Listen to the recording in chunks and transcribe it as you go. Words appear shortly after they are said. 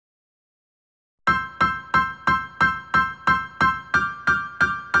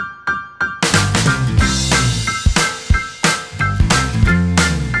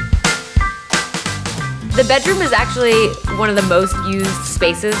bedroom is actually one of the most used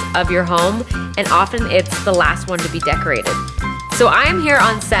spaces of your home, and often it's the last one to be decorated. So I am here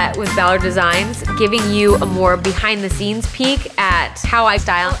on set with Ballard Designs, giving you a more behind the scenes peek at how I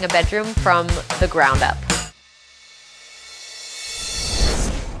style a bedroom from the ground up.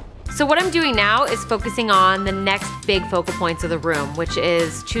 So what I'm doing now is focusing on the next big focal points of the room, which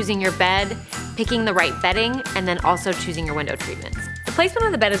is choosing your bed, picking the right bedding, and then also choosing your window treatments. The placement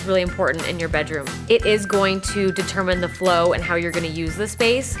of the bed is really important in your bedroom. It is going to determine the flow and how you're going to use the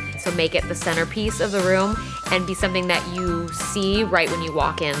space, so make it the centerpiece of the room and be something that you see right when you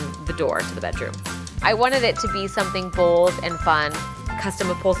walk in the door to the bedroom. I wanted it to be something bold and fun. Custom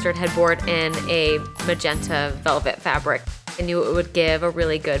upholstered headboard in a magenta velvet fabric. I knew it would give a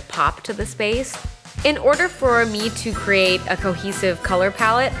really good pop to the space. In order for me to create a cohesive color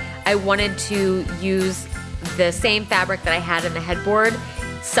palette, I wanted to use the same fabric that I had in the headboard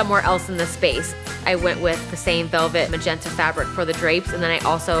somewhere else in the space. I went with the same velvet magenta fabric for the drapes, and then I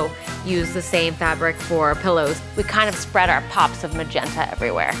also used the same fabric for pillows. We kind of spread our pops of magenta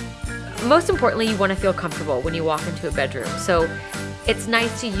everywhere. Most importantly, you want to feel comfortable when you walk into a bedroom. So it's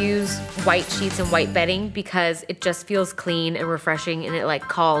nice to use white sheets and white bedding because it just feels clean and refreshing, and it like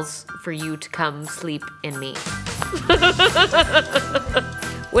calls for you to come sleep in me.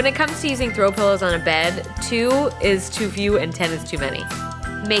 When it comes to using throw pillows on a bed, 2 is too few and 10 is too many.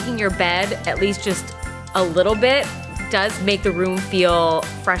 Making your bed at least just a little bit does make the room feel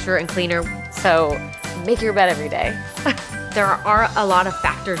fresher and cleaner. So make your bed every day. There are a lot of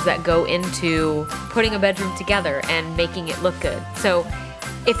factors that go into putting a bedroom together and making it look good. So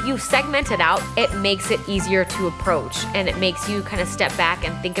if you segment it out, it makes it easier to approach, and it makes you kind of step back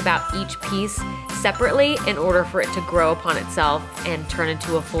and think about each piece separately in order for it to grow upon itself and turn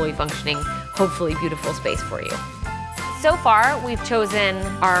into a fully functioning, hopefully beautiful space for you. So far, we've chosen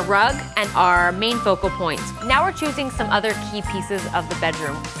our rug and our main focal points. Now we're choosing some other key pieces of the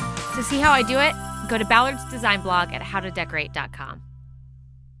bedroom. To see how I do it, go to Ballard's design blog at howtodecorate.com.